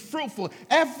tree to be fruitful,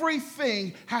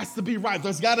 everything has to be right.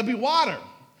 There's got to be water.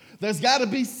 There's got to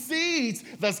be seeds.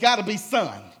 There's got to be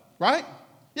sun, right?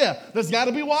 Yeah, there's got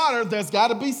to be water, there's got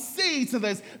to be seeds, and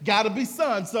there's got to be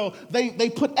sun. So they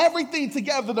put everything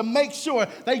together to make sure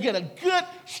they get a good,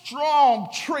 strong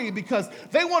tree, because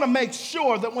they want to make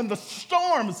sure that when the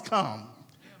storms come,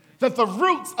 that the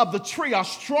roots of the tree are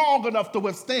strong enough to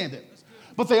withstand it.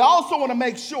 But they also want to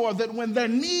make sure that when their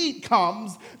need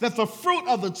comes, that the fruit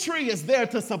of the tree is there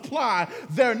to supply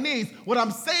their needs. What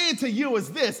I'm saying to you is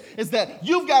this, is that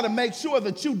you've got to make sure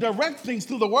that you direct things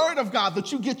through the word of God,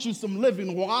 that you get you some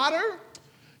living water.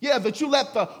 Yeah, that you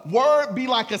let the word be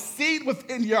like a seed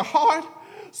within your heart,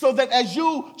 so that as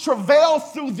you travail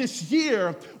through this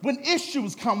year, when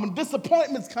issues come, when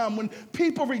disappointments come, when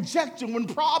people reject you, when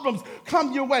problems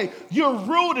come your way, you're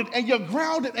rooted and you're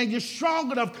grounded and you're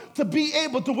strong enough to be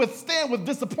able to withstand when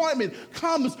disappointment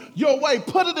comes your way.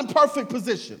 Put it in perfect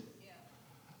position. Yeah.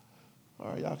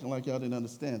 All right, y'all acting like y'all didn't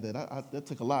understand that. That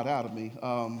took a lot out of me.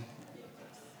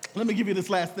 Let me give you this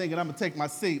last thing, and I'm going to take my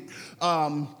seat.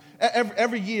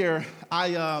 Every year,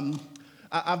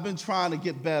 I've been trying to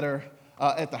get better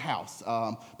at the house.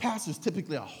 Pastors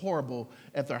typically are horrible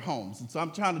at their homes, and so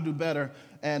I'm trying to do better.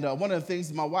 And one of the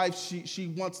things, my wife,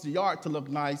 she wants the yard to look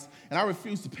nice, and I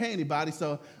refuse to pay anybody,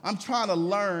 so I'm trying to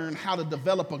learn how to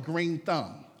develop a green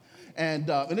thumb. And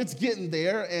it's getting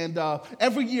there, and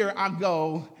every year I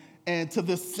go and to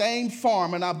this same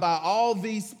farm, and I buy all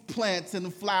these plants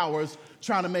and flowers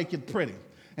trying to make it pretty.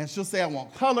 And she'll say, I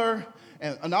want color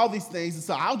and all these things, and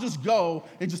so I'll just go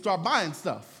and just start buying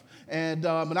stuff. And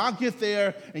I'll get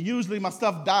there, and usually my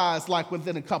stuff dies like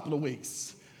within a couple of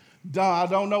weeks. I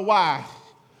don't know why,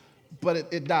 but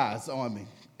it dies on me.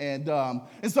 And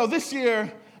so this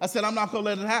year, I said, I'm not going to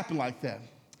let it happen like that.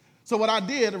 So what I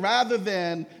did, rather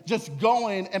than just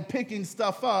going and picking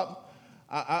stuff up,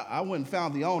 I went and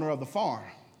found the owner of the farm.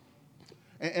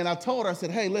 And I told her, I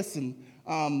said, hey, listen,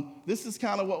 this is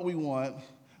kind of what we want.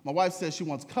 My wife says she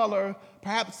wants color,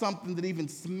 perhaps something that even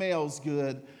smells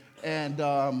good. And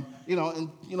we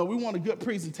want a good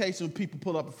presentation when people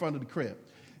pull up in front of the crib.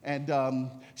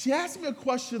 And she asked me a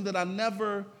question that I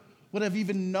never would have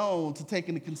even known to take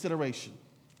into consideration.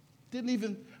 Didn't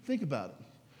even think about it.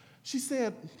 She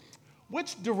said,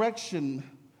 which direction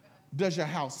does your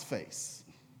house face?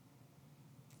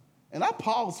 And I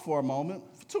paused for a moment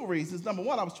for two reasons. Number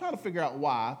one, I was trying to figure out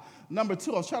why. Number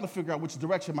two, I was trying to figure out which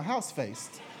direction my house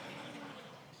faced.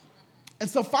 And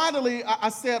so finally, I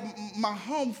said, my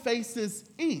home faces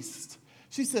east.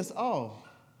 She says, oh,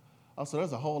 so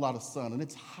there's a whole lot of sun, and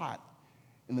it's hot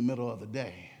in the middle of the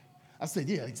day. I said,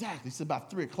 yeah, exactly. It's about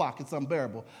 3 o'clock. It's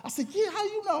unbearable. I said, yeah, how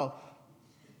you know?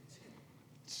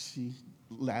 She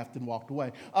laughed and walked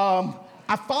away.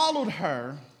 I followed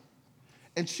her,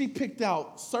 and she picked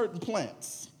out certain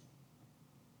plants,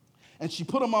 and she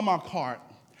put them on my cart,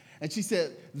 and she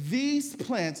said, these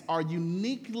plants are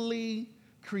uniquely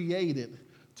created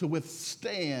to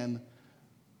withstand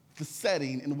the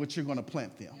setting in which you're going to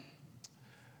plant them.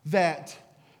 That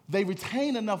they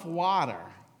retain enough water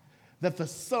that the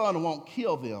sun won't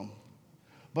kill them,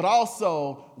 but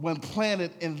also when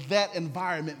planted in that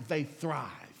environment, they thrive.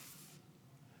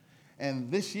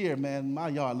 And this year, man, my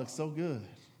yard looks so good.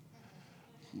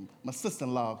 My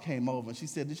sister-in-law came over and she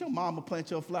said, did your mama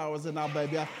plant your flowers in our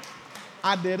baby?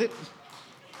 I did it.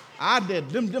 I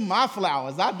did them my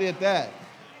flowers. I did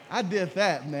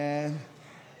that, man.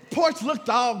 porch looked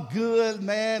all good,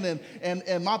 man,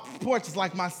 and my porch is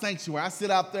like my sanctuary. I sit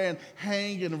out there and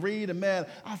hang and read, and man,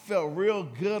 I felt real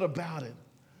good about it.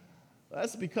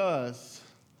 That's because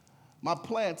my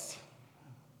plants,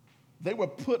 they were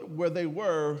put where they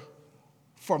were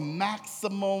for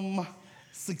maximum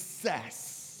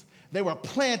success. They were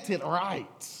planted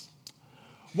right.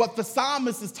 What the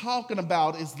psalmist is talking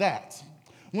about is that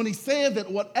when he said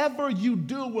that whatever you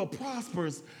do will prosper,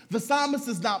 the psalmist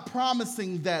is not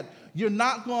promising that you're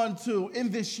not going to,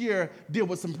 in this year, deal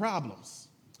with some problems.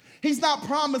 He's not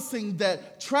promising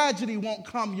that tragedy won't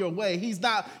come your way. He's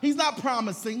not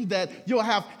promising that you'll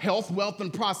have health, wealth,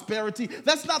 and prosperity.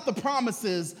 That's not the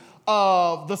promises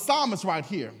of the psalmist right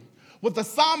here. What the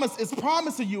psalmist is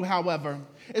promising you, however,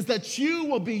 is that you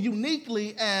will be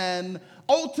uniquely and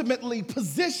ultimately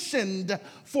positioned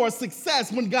for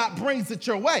success when God brings it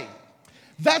your way.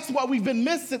 That's what we've been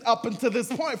missing up until this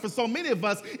point for so many of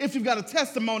us, if you've got a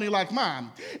testimony like mine.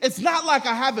 It's not like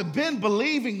I haven't been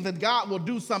believing that God will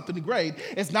do something great.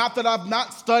 It's not that I've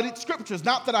not studied scripture. It's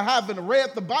not that I haven't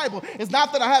read the Bible. It's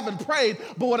not that I haven't prayed.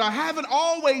 But what I haven't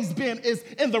always been is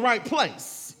in the right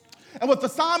place. And what the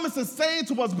psalmist is saying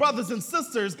to us, brothers and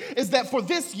sisters, is that for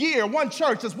this year, One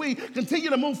Church, as we continue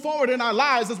to move forward in our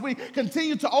lives, as we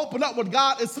continue to open up what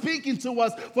God is speaking to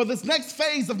us for this next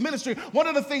phase of ministry, one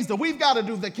of the things that we've got to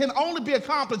do that can only be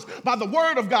accomplished by the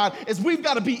word of God is we've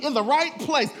got to be in the right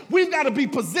place. We've got to be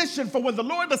positioned for when the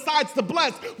Lord decides to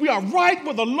bless, we are right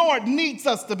where the Lord needs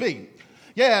us to be.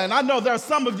 Yeah, and I know there are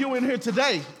some of you in here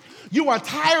today. You are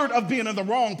tired of being in the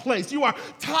wrong place. You are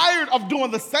tired of doing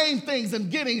the same things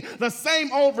and getting the same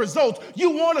old results. You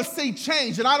want to see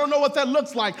change, and I don't know what that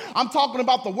looks like. I'm talking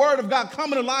about the word of God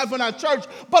coming alive in our church,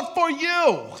 but for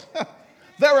you,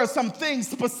 there are some things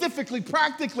specifically,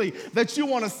 practically, that you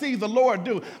want to see the Lord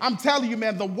do. I'm telling you,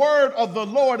 man, the word of the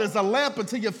Lord is a lamp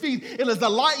unto your feet. It is a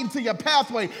light into your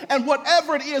pathway. And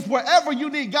whatever it is, wherever you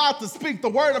need God to speak, the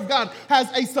word of God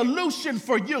has a solution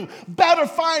for you. Better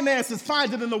finances,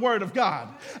 find it in the word of God.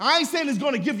 I ain't saying he's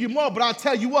going to give you more, but I'll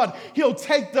tell you what, he'll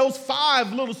take those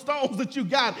 5 little stones that you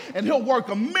got and he'll work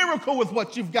a miracle with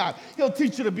what you've got. He'll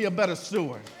teach you to be a better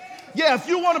steward. Yeah, if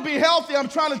you want to be healthy, I'm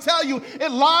trying to tell you,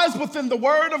 it lies within the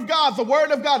Word of God. The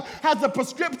Word of God has a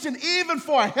prescription even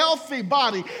for a healthy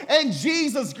body. And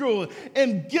Jesus grew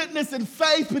in goodness and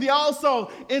faith, but he also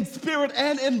in spirit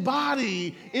and in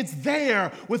body. It's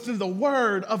there within the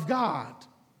Word of God.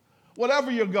 Whatever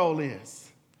your goal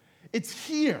is, it's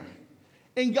here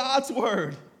in God's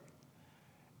Word.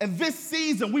 And this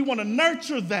season, we want to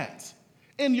nurture that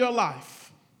in your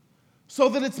life so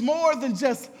that it's more than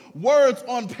just words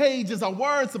on pages or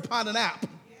words upon an app,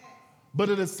 but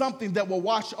it is something that will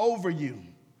wash over you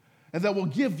and that will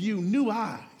give you new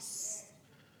eyes.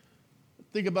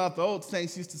 Think about the old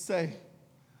saints used to say,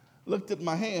 looked at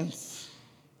my hands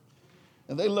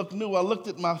and they looked new. I looked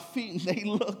at my feet and they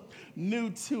looked new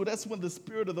too. That's when the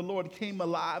Spirit of the Lord came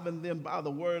alive in them by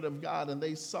the word of God, and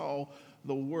they saw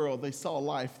the world. They saw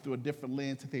life through a different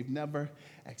lens that they've never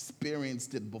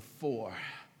experienced it before.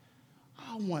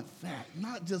 I want that,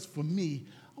 not just for me,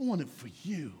 I want it for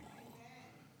you.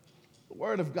 The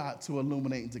word of God to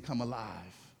illuminate and to come alive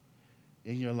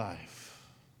in your life.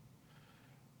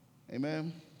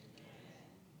 Amen?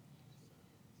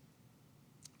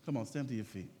 Come on, stand to your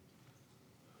feet.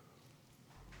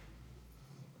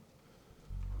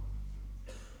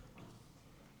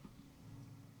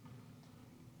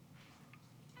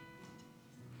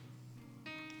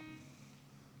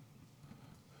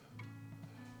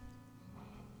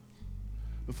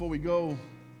 Before we go,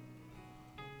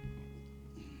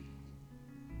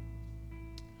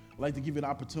 I'd like to give you an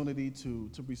opportunity to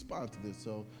respond to this.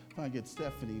 So if I get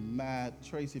Stephanie, Matt,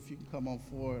 Tracy, if you can come on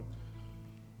forward.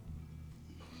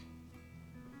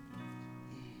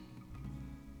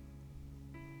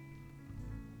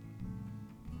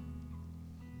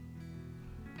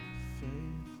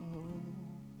 Faithful.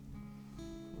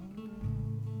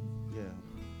 Yeah.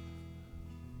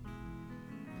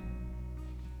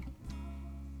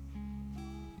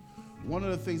 One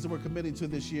of the things that we're committing to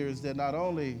this year is that not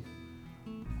only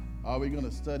are we going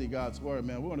to study God's word,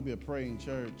 man, we want to be a praying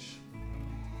church.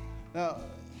 Now,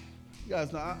 you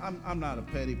guys know I'm not a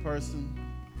petty person.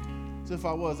 So if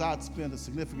I was, I'd spend a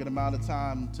significant amount of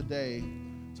time today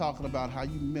talking about how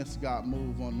you missed God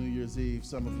move on New Year's Eve,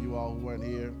 some of you all who weren't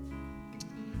here.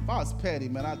 If I was petty,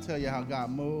 man, I'd tell you how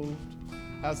God moved,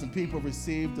 how some people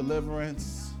received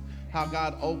deliverance, how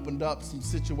God opened up some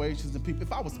situations and people.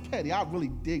 If I was petty, I'd really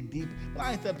dig deep. But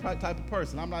I ain't that type of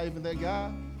person. I'm not even that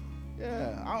guy.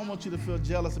 Yeah, I don't want you to feel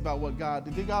jealous about what God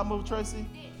did. Did God move, Tracy?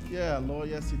 Yeah, Lord,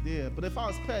 yes, he did. But if I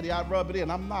was petty, I'd rub it in.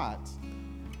 I'm not.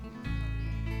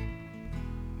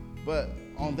 But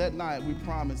on that night, we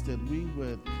promised that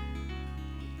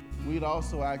we'd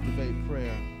also activate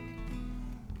prayer.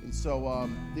 And so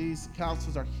these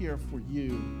counselors are here for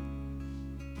you,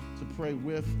 to pray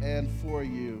with and for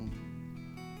you.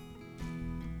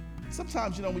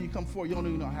 Sometimes, when you come forward, you don't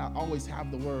even always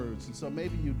have the words. And so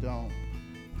maybe you don't.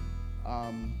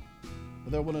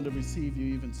 But they're willing to receive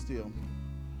you even still.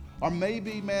 Or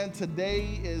maybe, man,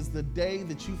 today is the day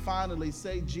that you finally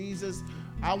say, Jesus,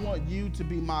 I want you to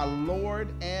be my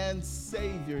Lord and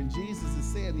Savior. And Jesus is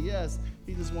saying yes.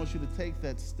 He just wants you to take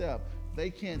that step. They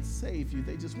can't save you.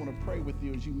 They just want to pray with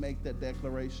you as you make that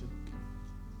declaration.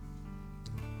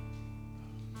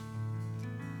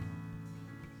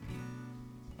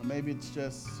 Or maybe it's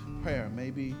just prayer.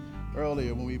 Maybe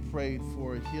earlier when we prayed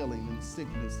for healing and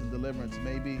sickness and deliverance,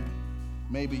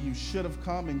 maybe you should have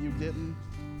come and you didn't.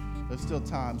 There's still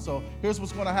time. So here's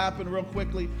what's going to happen real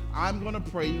quickly. I'm going to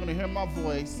pray. You're going to hear my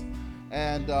voice.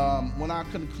 And when I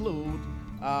conclude,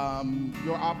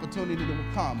 your opportunity will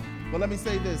come. But let me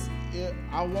say this.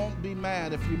 I won't be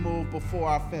mad if you move before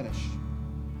I finish.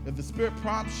 If the Spirit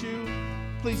prompts you,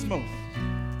 please move.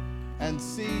 And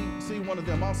see one of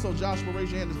them. Also, Joshua,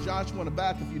 raise your hand. There's Joshua in the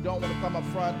back. If you don't want to come up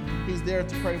front, he's there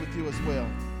to pray with you as well.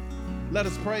 Let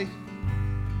us pray.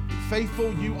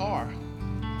 Faithful you are.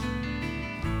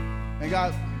 And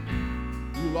God,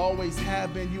 you always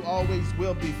have been, you always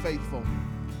will be faithful.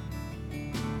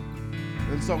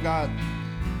 And so, God,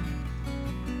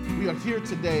 we are here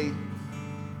today.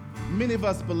 Many of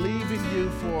us believe in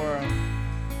you for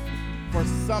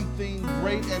something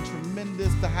great and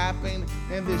tremendous to happen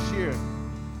in this year.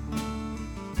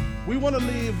 We want to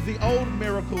leave the old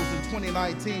miracles in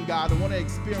 2019, God, and want to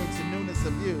experience the newness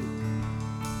of you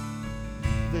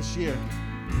this year.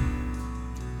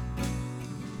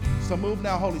 So move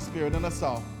now, Holy Spirit, in us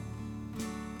all,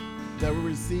 that we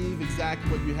receive exactly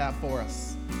what you have for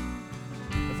us.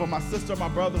 And for my sister or my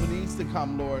brother who needs to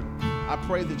come, Lord, I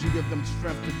pray that you give them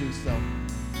strength to do so.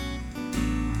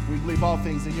 We believe all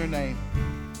things in your name.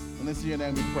 And this is your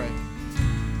name we pray.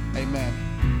 Amen.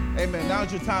 Amen. Now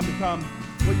is your time to come.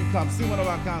 Will you come? See one of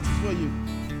our counselors, will you?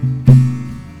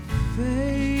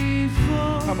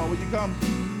 Faithful. Come on, will you come?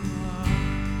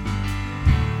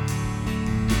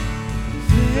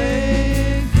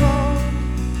 Faithful,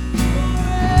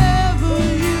 forever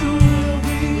you will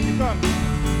be. Will you come?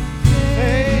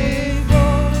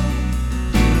 Faithful,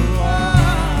 you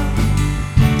are.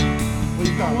 Will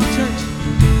you come? One church.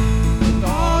 And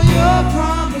all your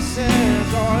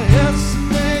promises are yes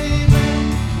and amen.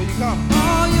 Will you come?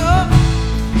 All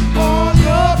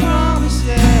your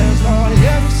promises are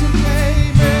yes and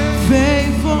amen.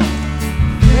 Faithful,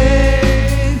 faithful.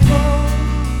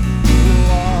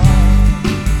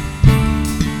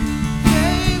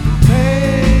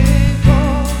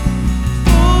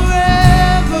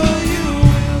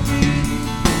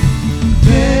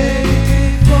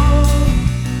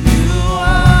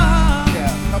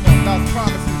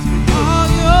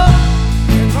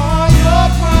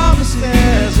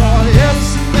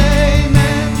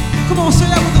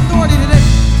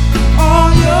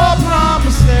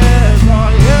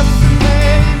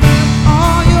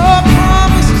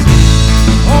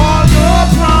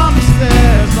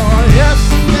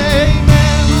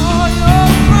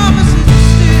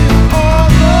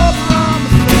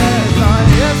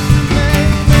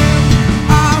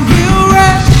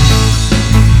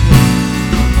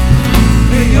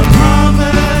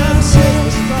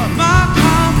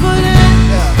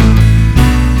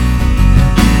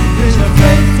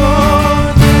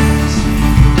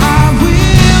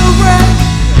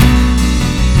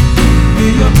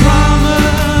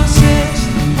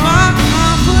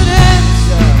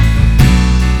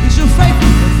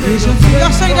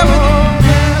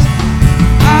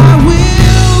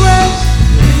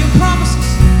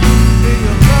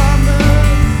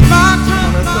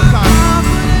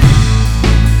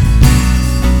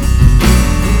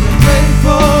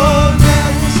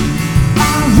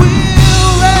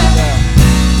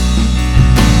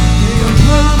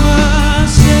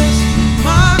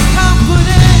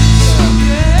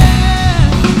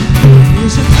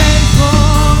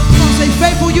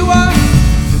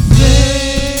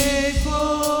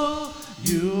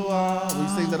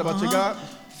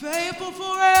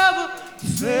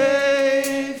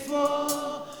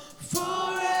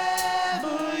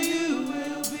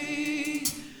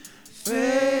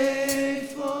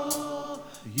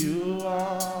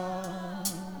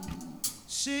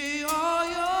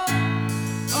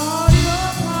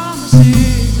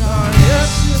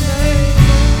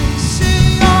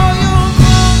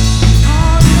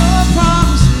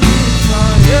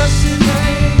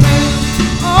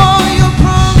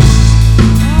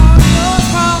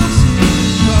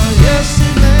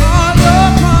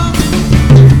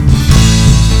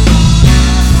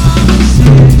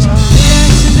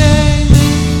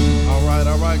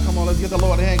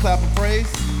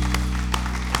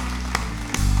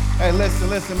 right,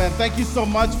 listen, man. Thank you so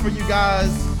much for you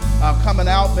guys coming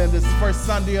out, man, this first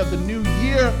Sunday of the new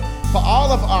year. For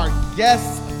all of our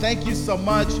guests, thank you so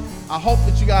much. I hope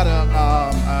that you got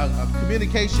a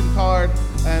communication card,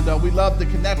 and we'd love to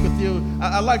connect with you.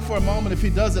 I'd like for a moment, if he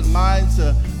doesn't mind,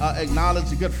 to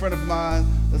acknowledge a good friend of mine.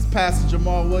 That's Pastor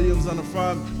Jamal Williams on the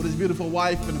front with his beautiful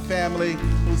wife and family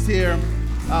who's here.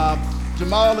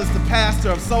 Jamal is the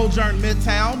pastor of Sojourn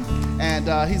Midtown,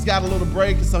 and he's got a little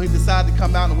break, so he decided to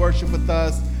come out and worship with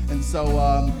us. And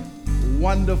so,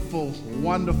 wonderful,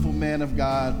 wonderful man of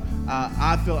God.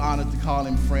 I feel honored to call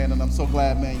him friend, and I'm so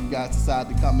glad, man, you guys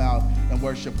decided to come out and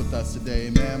worship with us today,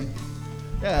 amen.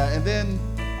 Yeah, and then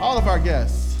all of our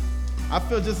guests, I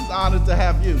feel just as honored to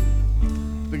have you,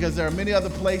 because there are many other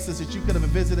places that you could have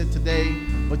visited today,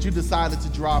 but you decided to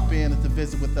drop in and to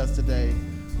visit with us today.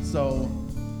 So,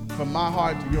 from my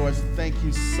heart to yours, thank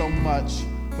you so much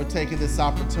for taking this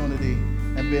opportunity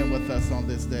and being with us on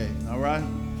this day, all right?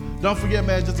 Don't forget,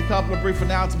 man, just a couple of brief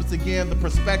announcements. Again, the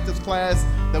Perspectives class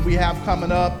that we have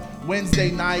coming up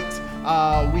Wednesday night.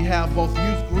 We have both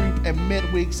youth group and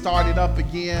midweek started up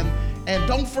again. And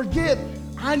don't forget,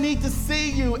 I need to see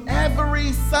you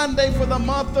every Sunday for the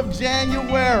month of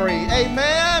January.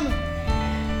 Amen?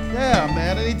 Yeah,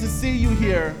 man, I need to see you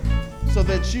here so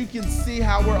that you can see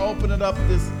how we're opening up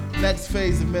this next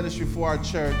phase of ministry for our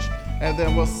church. And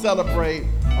then we'll celebrate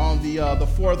on the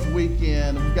fourth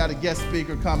weekend. We've got a guest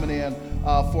speaker coming in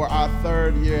for our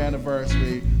 3rd year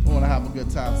anniversary. We want to have a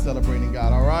good time celebrating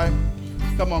God, all right?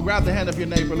 Come on, grab the hand of your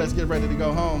neighbor. Let's get ready to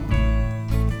go home.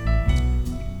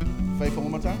 Faithful,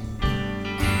 one more time.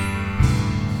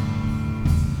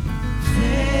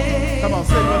 Come on,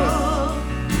 sing with us.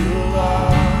 You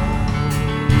are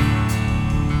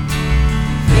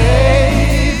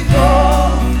faithful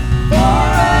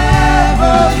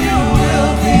forever. You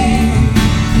will be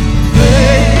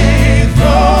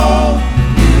faithful.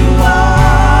 You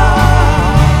are.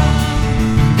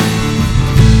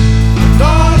 And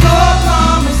all your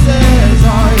promises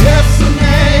are yes and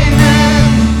amen.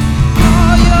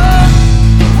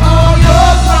 All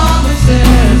your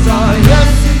promises are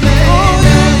yes and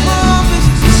amen.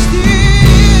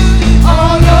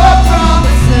 All your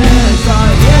promises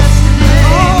are yes and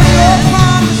amen.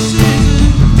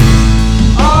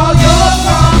 All your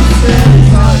promises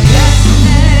are yes and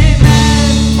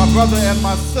amen. My brother and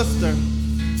my sister,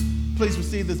 please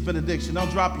receive this benediction.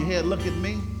 Don't drop your head. Look at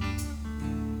me.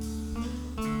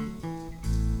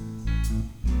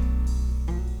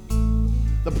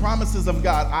 The promises of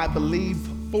God, I believe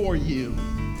for you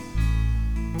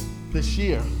this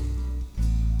year.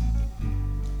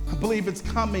 I believe it's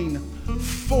coming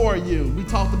for you. We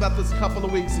talked about this a couple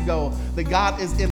of weeks ago, that God is in